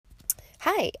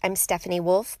Hi, I'm Stephanie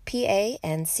Wolf, PA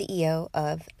and CEO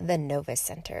of the Nova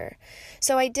Center.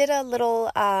 So I did a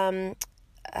little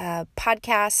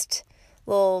podcast,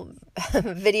 little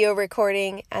video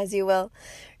recording, as you will,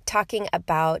 talking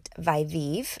about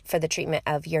Vivive for the treatment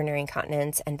of urinary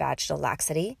incontinence and vaginal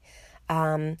laxity.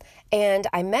 And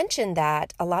I mentioned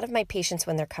that a lot of my patients,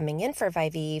 when they're coming in for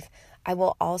Vivive, I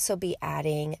will also be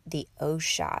adding the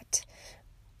O-Shot.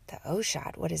 The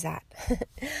O-Shot, what is that?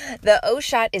 The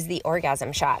O-Shot is the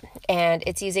orgasm shot, and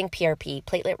it's using PRP,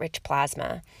 platelet-rich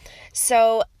plasma.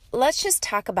 So let's just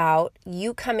talk about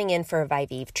you coming in for a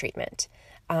Vivive treatment.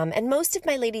 And most of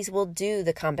my ladies will do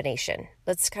the combination.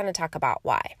 Let's kind of talk about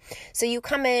why. So you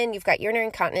come in, you've got urinary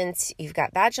incontinence, you've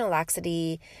got vaginal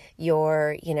laxity,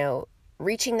 you're,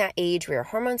 reaching that age where your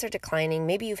hormones are declining.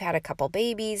 Maybe you've had a couple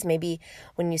babies. Maybe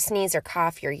when you sneeze or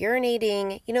cough, you're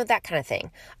urinating, that kind of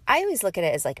thing. I always look at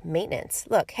it as like maintenance.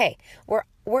 Look, hey,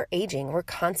 we're aging. We're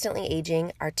constantly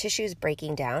aging. Our tissue's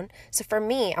breaking down. So for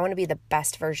me, I want to be the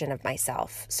best version of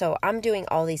myself. So I'm doing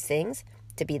all these things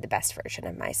to be the best version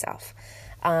of myself.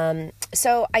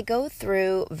 So I go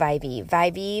through Vivive.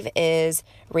 Vivive is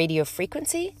radio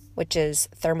frequency, which is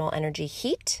thermal energy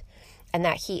heat. And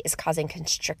that heat is causing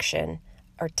constriction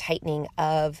or tightening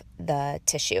of the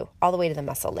tissue all the way to the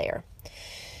muscle layer.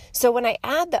 So when I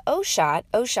add the O-Shot,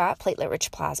 platelet-rich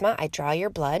plasma, I draw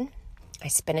your blood, I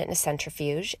spin it in a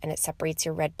centrifuge, and it separates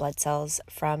your red blood cells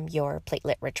from your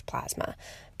platelet-rich plasma.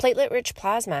 Platelet-rich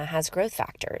plasma has growth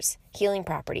factors, healing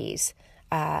properties,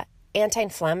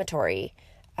 anti-inflammatory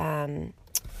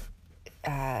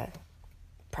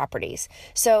properties.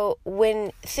 So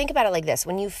think about it like this.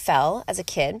 When you fell as a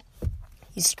kid,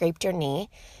 you scraped your knee,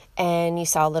 and you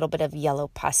saw a little bit of yellow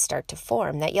pus start to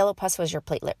form. That yellow pus was your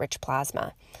platelet-rich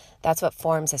plasma. That's what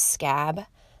forms a scab.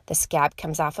 The scab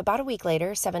comes off about a week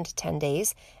later, 7 to 10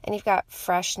 days, and you've got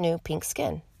fresh, new pink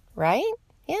skin, right?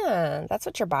 Yeah, that's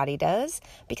what your body does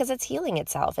because it's healing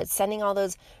itself. It's sending all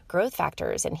those growth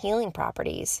factors and healing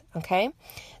properties, okay?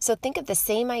 So think of the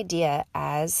same idea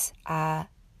as the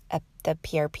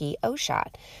PRP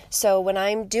O-Shot. So when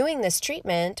I'm doing this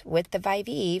treatment with the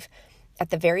Vivive, at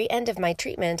the very end of my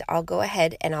treatment, I'll go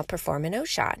ahead and I'll perform an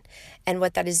O-Shot. And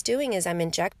what that is doing is I'm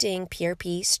injecting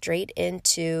PRP straight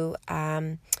into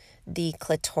the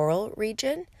clitoral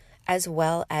region as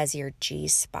well as your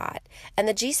G-spot. And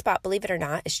the G-spot, believe it or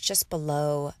not, is just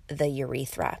below the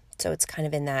urethra. So it's kind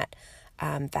of in that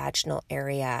vaginal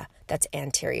area that's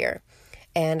anterior.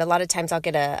 And a lot of times I'll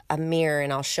get a mirror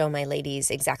and I'll show my ladies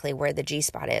exactly where the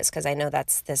G-spot is because I know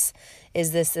this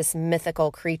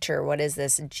mythical creature. What is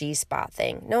this G-spot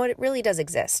thing? No, it really does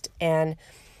exist. And,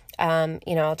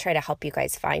 I'll try to help you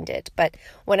guys find it. But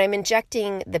when I'm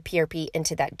injecting the PRP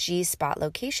into that G-spot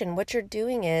location, what you're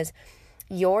doing is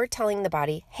you're telling the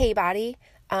body, hey, body,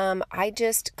 I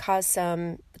just caused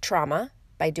some trauma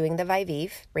by doing the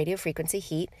Vivive, radio frequency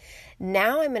heat.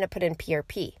 Now I'm going to put in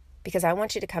PRP. Because I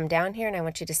want you to come down here and I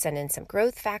want you to send in some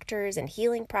growth factors and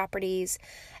healing properties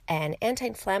and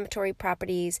anti-inflammatory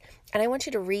properties. And I want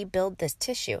you to rebuild this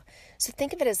tissue. So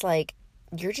think of it as like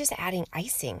you're just adding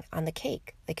icing on the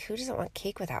cake. Like who doesn't want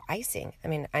cake without icing? I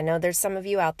mean, I know there's some of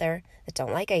you out there that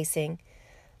don't like icing,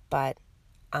 but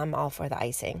I'm all for the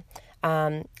icing.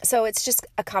 So it's just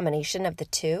a combination of the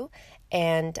two.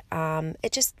 And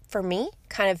it just, for me,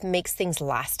 kind of makes things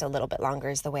last a little bit longer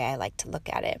is the way I like to look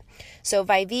at it. So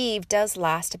Vivive does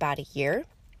last about a year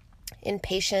in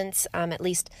patients. At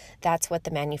least that's what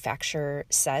the manufacturer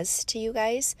says to you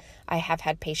guys. I have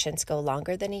had patients go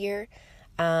longer than a year.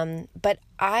 But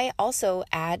I also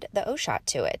add the O-Shot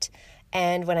to it.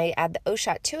 And when I add the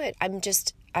O-Shot to it,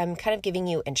 I'm kind of giving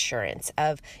you insurance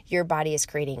of your body is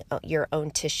creating your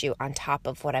own tissue on top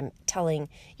of what I'm telling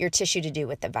your tissue to do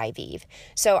with the Vivive.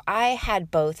 So I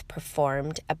had both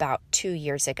performed about 2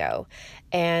 years ago.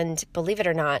 And believe it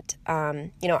or not,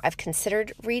 I've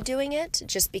considered redoing it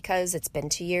just because it's been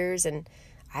 2 years and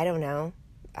I don't know,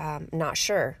 not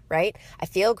sure, right? I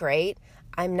feel great.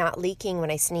 I'm not leaking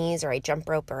when I sneeze or I jump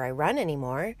rope or I run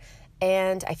anymore.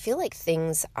 And I feel like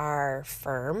things are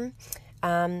firm.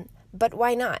 But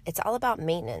why not? It's all about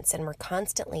maintenance and we're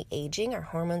constantly aging. Our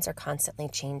hormones are constantly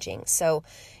changing. So,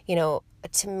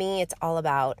 to me, it's all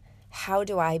about how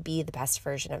do I be the best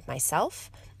version of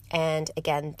myself? And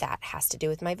again, that has to do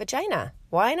with my vagina.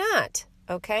 Why not?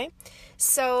 Okay.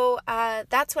 So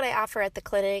that's what I offer at the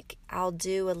clinic. I'll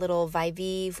do a little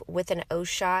Vivive with an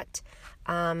O-Shot,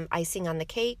 icing on the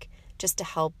cake, just to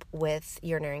help with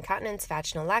urinary incontinence,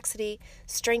 vaginal laxity,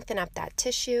 strengthen up that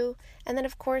tissue. And then,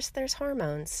 of course, there's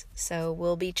hormones. So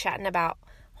we'll be chatting about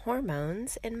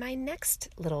hormones in my next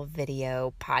little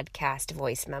video podcast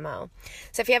voice memo.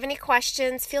 So if you have any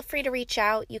questions, feel free to reach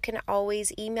out. You can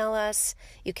always email us,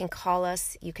 you can call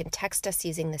us, you can text us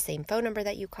using the same phone number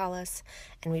that you call us,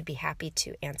 and we'd be happy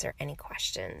to answer any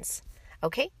questions.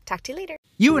 Okay, talk to you later.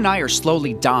 You and I are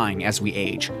slowly dying as we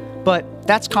age, but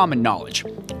that's common knowledge.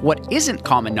 What isn't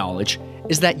common knowledge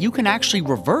is that you can actually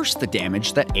reverse the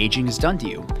damage that aging has done to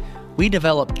you. We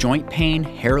develop joint pain,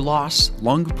 hair loss,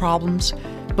 lung problems,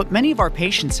 but many of our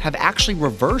patients have actually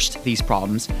reversed these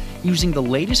problems using the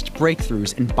latest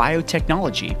breakthroughs in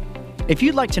biotechnology. If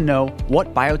you'd like to know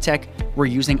what biotech we're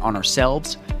using on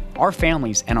ourselves, our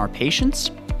families, and our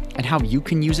patients, and how you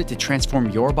can use it to transform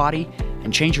your body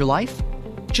and change your life,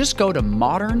 just go to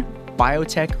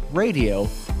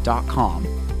modernbiotechradio.com.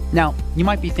 Now, you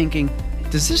might be thinking,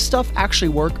 does this stuff actually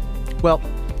work? Well,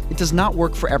 it does not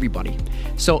work for everybody.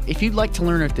 So if you'd like to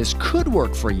learn if this could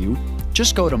work for you,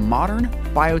 just go to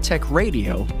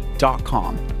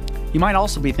modernbiotechradio.com. You might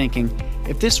also be thinking,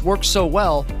 if this works so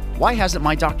well, why hasn't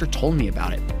my doctor told me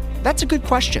about it? That's a good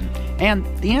question, and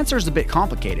the answer is a bit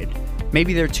complicated.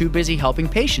 Maybe they're too busy helping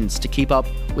patients to keep up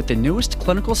with the newest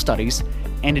clinical studies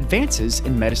and advances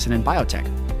in medicine and biotech.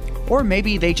 Or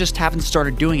maybe they just haven't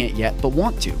started doing it yet but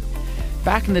want to.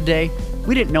 Back in the day,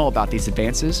 we didn't know about these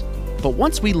advances, but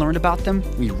once we learned about them,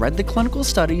 we read the clinical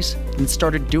studies and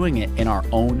started doing it in our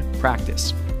own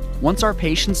practice. Once our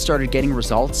patients started getting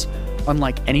results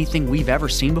unlike anything we've ever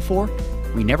seen before,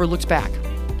 we never looked back.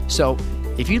 So,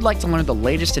 if you'd like to learn the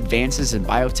latest advances in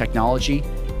biotechnology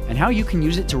and how you can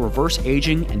use it to reverse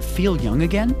aging and feel young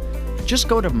again, just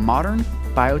go to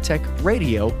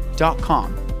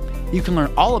modernbiotechradio.com. You can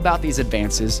learn all about these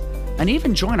advances and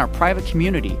even join our private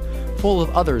community full of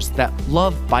others that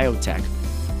love biotech.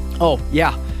 Oh,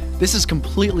 yeah, this is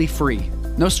completely free,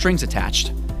 no strings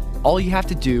attached. All you have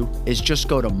to do is just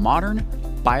go to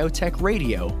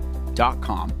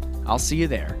modernbiotechradio.com. I'll see you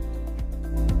there.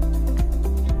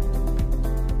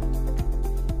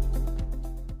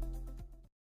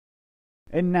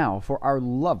 And now for our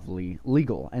lovely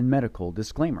legal and medical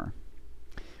disclaimer.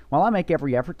 While I make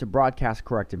every effort to broadcast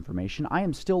correct information, I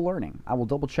am still learning. I will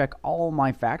double check all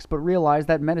my facts, but realize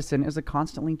that medicine is a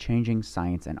constantly changing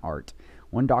science and art.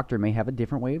 One doctor may have a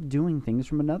different way of doing things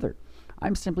from another.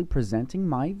 I'm simply presenting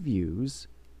my views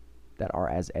that are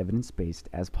as evidence-based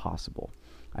as possible.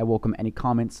 I welcome any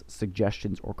comments,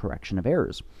 suggestions, or correction of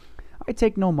errors. I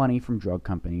take no money from drug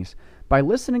companies. By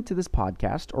listening to this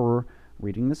podcast or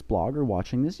reading this blog or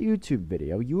watching this YouTube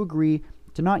video, you agree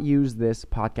to not use this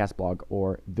podcast, blog,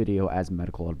 or video as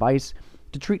medical advice,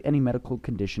 to treat any medical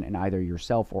condition in either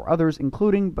yourself or others,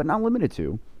 including, but not limited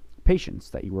to, patients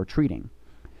that you are treating.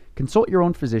 Consult your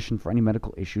own physician for any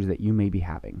medical issues that you may be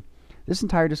having. This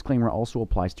entire disclaimer also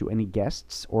applies to any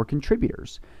guests or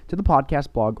contributors to the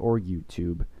podcast, blog, or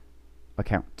YouTube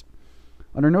account.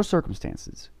 Under no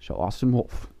circumstances shall Austin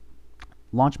Wolf,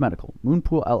 Launch Medical,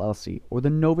 Moonpool LLC, or the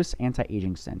Novus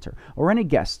Anti-Aging Center, or any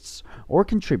guests or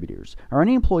contributors, or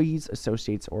any employees,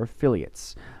 associates, or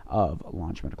affiliates of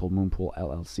Launch Medical, Moonpool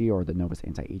LLC, or the Novus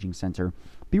Anti-Aging Center,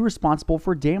 be responsible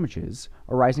for damages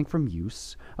arising from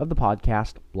use of the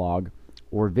podcast, blog,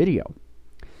 or video.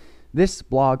 This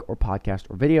blog or podcast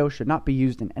or video should not be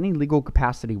used in any legal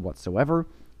capacity whatsoever,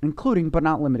 including but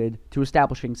not limited to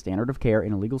establishing standard of care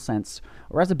in a legal sense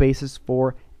or as a basis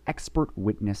for expert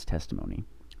witness testimony.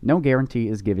 No guarantee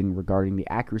is given regarding the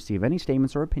accuracy of any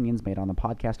statements or opinions made on the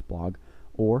podcast, blog,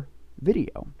 or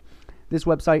video. This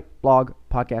website, blog,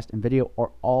 podcast, and video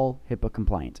are all HIPAA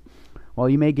compliant. While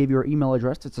you may give your email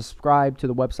address to subscribe to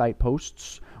the website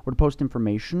posts or to post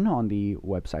information on the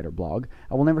website or blog,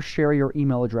 I will never share your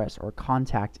email address or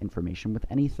contact information with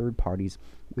any third parties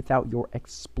without your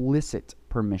explicit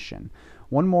permission.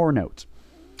 One more note.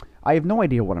 I have no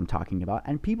idea what I'm talking about,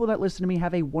 and people that listen to me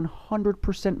have a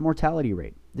 100% mortality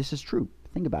rate. This is true.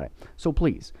 Think about it. So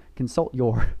please, consult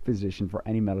your physician for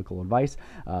any medical advice,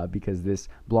 because this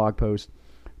blog post,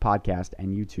 podcast,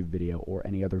 and YouTube video or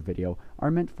any other video are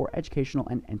meant for educational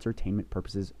and entertainment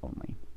purposes only.